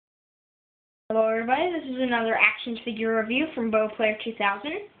everybody, this is another action figure review from Player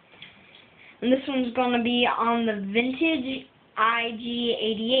 2000. And this one's going to be on the vintage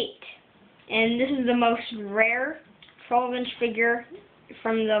IG88. And this is the most rare 12-inch figure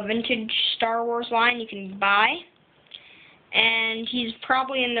from the vintage Star Wars line you can buy. And he's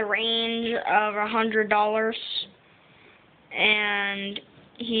probably in the range of $100. And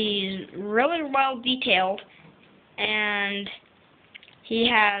he's really well detailed. And he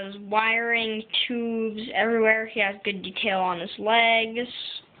has wiring, tubes everywhere. He has good detail on his legs.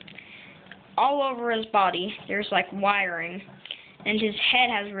 All over his body, there's like wiring. And his head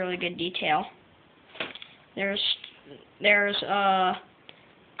has really good detail.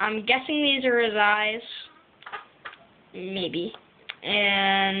 I'm guessing these are his eyes. Maybe.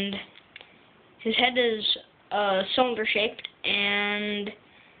 And his head is cylinder shaped, and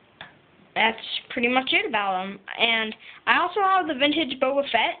that's pretty much it about him. And I also have the vintage Boba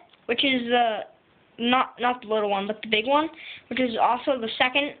Fett, which is not the little one, but the big one, which is also the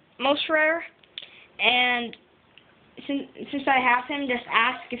second most rare. And since I have him, just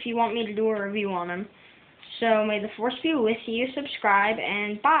ask if you want me to do a review on him. So may the force be with you. Subscribe,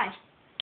 and bye.